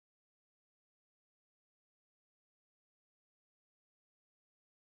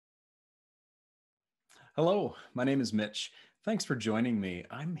Hello, my name is Mitch. Thanks for joining me.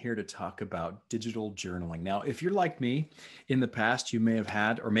 I'm here to talk about digital journaling. Now, if you're like me, in the past, you may have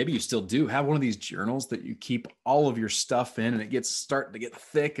had, or maybe you still do, have one of these journals that you keep all of your stuff in and it gets starting to get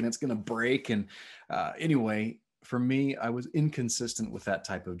thick and it's going to break. And anyway, for me, I was inconsistent with that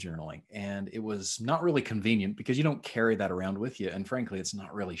type of journaling. And it was not really convenient because you don't carry that around with you. And frankly, it's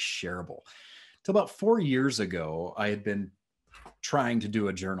not really shareable. Till about 4 years ago, I had been trying to do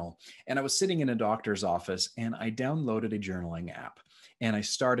a journal. And I was sitting in a doctor's office and I downloaded a journaling app. And I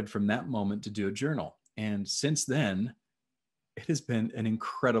started from that moment to do a journal. And since then, it has been an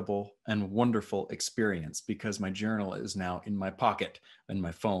incredible and wonderful experience because my journal is now in my pocket, in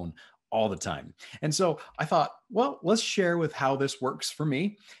my phone, all the time. And so I thought, well, let's share with how this works for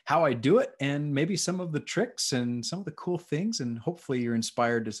me, how I do it, and maybe some of the tricks and some of the cool things. And hopefully you're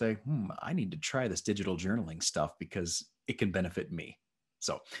inspired to say, I need to try this digital journaling stuff because it can benefit me.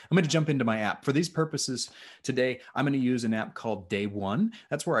 So I'm going to jump into my app. For these purposes today, I'm going to use an app called Day One.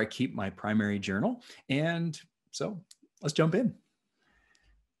 That's where I keep my primary journal. And so let's jump in.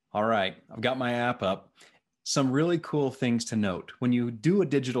 All right, I've got my app up. Some really cool things to note. When you do a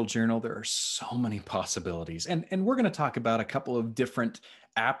digital journal, there are so many possibilities. And we're going to talk about a couple of different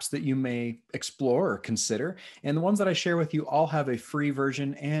apps that you may explore or consider. And the ones that I share with you all have a free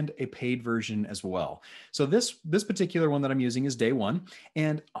version and a paid version as well. So this particular one that I'm using is Day One.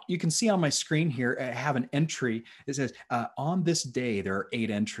 And you can see on my screen here, I have an entry. It says, on this day, there are 8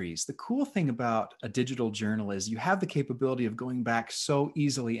 entries. The cool thing about a digital journal is you have the capability of going back so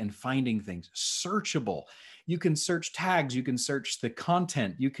easily and finding things searchable. You can search tags, you can search the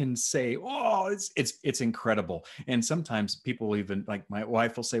content, you can say, oh, it's incredible. And sometimes people even, like my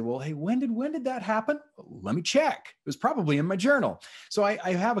wife will say, well, hey, when did that happen? Let me check. It was probably in my journal. So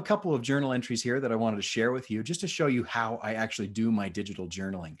I have a couple of journal entries here that I wanted to share with you just to show you how I actually do my digital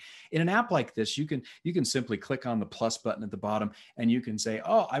journaling. In an app like this, you can simply click on the plus button at the bottom and you can say,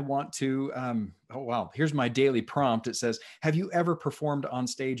 oh, I want to, oh, wow, here's my daily prompt. It says, have you ever performed on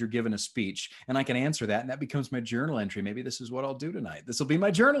stage or given a speech? And I can answer that, and that becomes my journal entry. Maybe this is what I'll do tonight. This will be my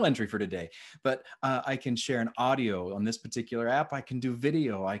journal entry for today. But I can share an audio on this particular app. I can do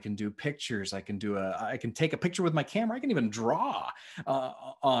video. I can do pictures. I can take a picture with my camera. I can even draw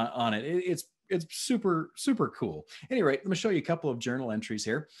on it. It's super, super cool. At any rate, let me show you a couple of journal entries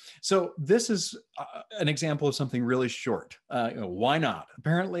here. So this is an example of something really short. Why not?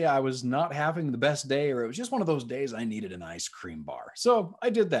 Apparently, I was not having the best day, or it was just one of those days I needed an ice cream bar. So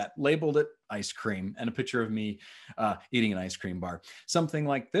I did that, labeled it ice cream, and a picture of me eating an ice cream bar. Something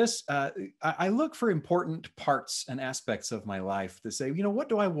like this. I look for important parts and aspects of my life to say, what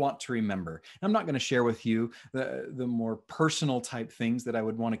do I want to remember? I'm not going to share with you the more personal type things that I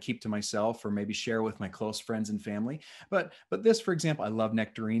would want to keep to myself or maybe share with my close friends and family. But this, for example, I love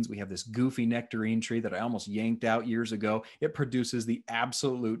nectarines. We have this goofy nectarine tree that I almost yanked out years ago. It produces the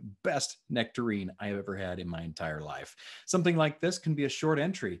absolute best nectarine I have ever had in my entire life. Something like this can be a short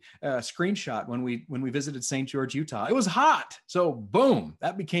entry, screenshot when we visited St. George, Utah. It was hot, so boom,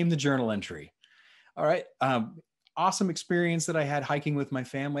 that became the journal entry. All right. Awesome experience that I had hiking with my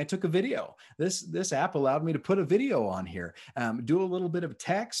family. I took a video. This app allowed me to put a video on here, do a little bit of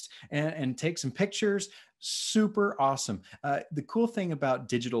text and take some pictures. Super awesome. The cool thing about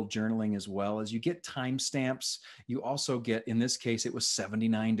digital journaling as well is you get timestamps. You also get, in this case, it was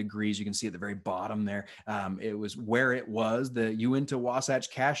 79 degrees. You can see at the very bottom there. It was where it was, the Uinta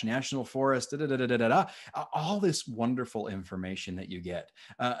Wasatch Cache National Forest, all this wonderful information that you get.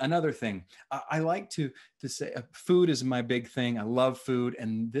 Another thing, I like to say food is my big thing. I love food.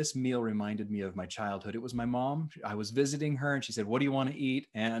 And this meal reminded me of my childhood. It was my mom. I was visiting her and she said, what do you want to eat?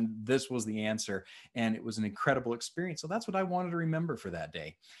 And this was the answer. And it was an incredible experience. So that's what I wanted to remember for that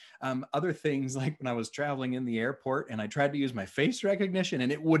day. Other things, like when I was traveling in the airport and I tried to use my face recognition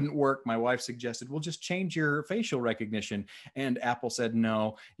and it wouldn't work. My wife suggested, well, just change your facial recognition. And Apple said,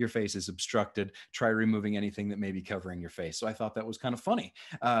 no, your face is obstructed. Try removing anything that may be covering your face. So I thought that was kind of funny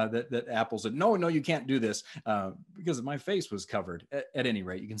that Apple said, no, you can't do this because my face was covered. At any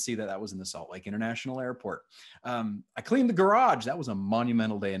rate, you can see that was in the Salt Lake International Airport. I cleaned the garage. That was a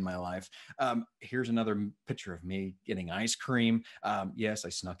monumental day in my life. Here's another picture of me getting ice cream. Yes, I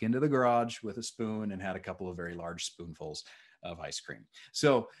snuck into the garage with a spoon and had a couple of very large spoonfuls of ice cream.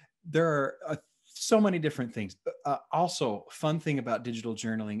 So there are so many different things. Also, fun thing about digital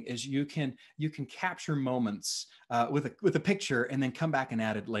journaling is you can capture moments with a picture and then come back and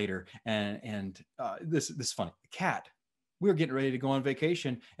add it later. And this is funny. Cat. We were getting ready to go on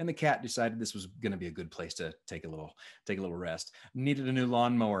vacation, and the cat decided this was going to be a good place to take a little rest. Needed a new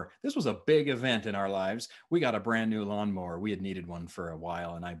lawnmower. This was a big event in our lives. We got a brand new lawnmower. We had needed one for a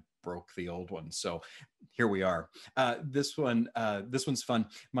while, and I broke the old one. So here we are. This one's fun.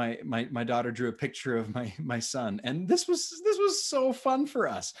 My daughter drew a picture of my son, and this was so fun for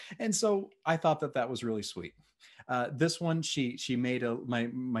us. And so I thought that was really sweet. This one, she made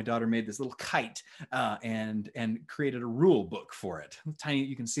my daughter made this little kite and created a rule book for it. Tiny,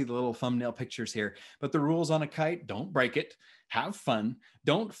 you can see the little thumbnail pictures here. But the rules on a kite: don't break it, have fun,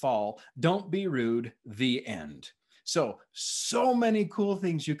 don't fall, don't be rude. The end. So many cool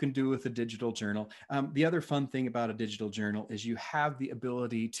things you can do with a digital journal. The other fun thing about a digital journal is you have the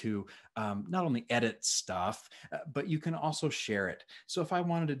ability to not only edit stuff, but you can also share it. So if I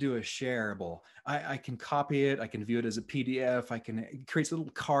wanted to do a shareable, I can copy it, I can view it as a PDF, it creates a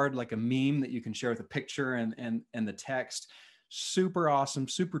little card like a meme that you can share with a picture and the text. Super awesome,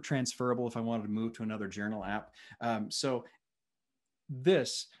 super transferable if I wanted to move to another journal app. So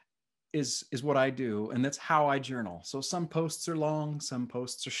this is what I do, and that's how I journal. So some posts are long, some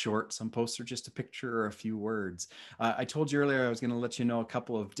posts are short, some posts are just a picture or a few words. I told you earlier I was going to let you know a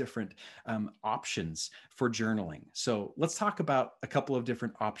couple of different options for journaling. So let's talk about a couple of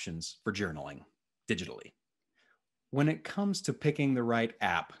different options for journaling digitally. When it comes to picking the right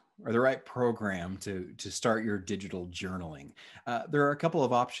app or the right program to start your digital journaling, there are a couple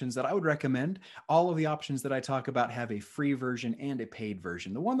of options that I would recommend. All of the options that I talk about have a free version and a paid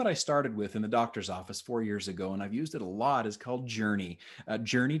version. The one that I started with in the doctor's office 4 years ago, and I've used it a lot, is called Journey,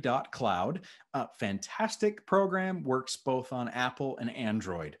 journey.cloud. Fantastic program, works both on Apple and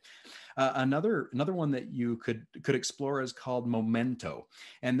Android. Another one that you could explore is called Momento,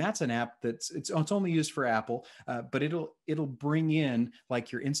 and that's an app it's only used for Apple, but it'll bring in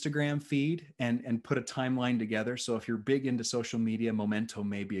like your Instagram feed and put a timeline together. So if you're big into social media, Momento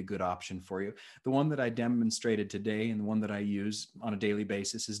may be a good option for you. The one that I demonstrated today and the one that I use on a daily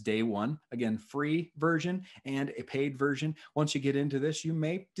basis is Day One. Again, free version and a paid version. Once you get into this, you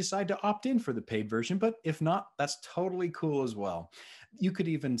may decide to opt in for the paid version, but if not, that's totally cool as well. You could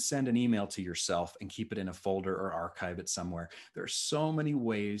even send an email to yourself and keep it in a folder or archive it somewhere. There are so many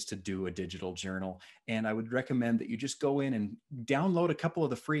ways to do a digital journal, and I would recommend that you just go in and download a couple of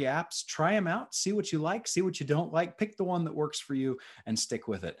the free apps, try them out, see what you like, see what you don't like, pick the one that works for you and stick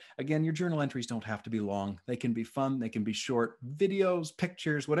with it. Again, your journal entries don't have to be long. They can be fun, they can be short, videos,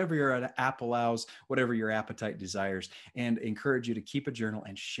 pictures, whatever your app allows, whatever your appetite desires, and encourage you to keep a journal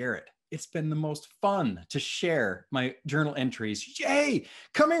and share it. It's been the most fun to share my journal entries. Yay,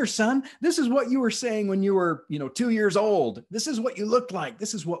 come here, son. This is what you were saying when you were, 2 years old. This is what you looked like.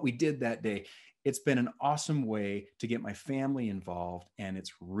 This is what we did that day. It's been an awesome way to get my family involved, and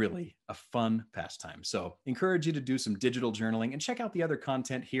it's really a fun pastime. So encourage you to do some digital journaling and check out the other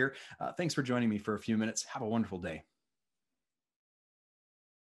content here. Thanks for joining me for a few minutes. Have a wonderful day.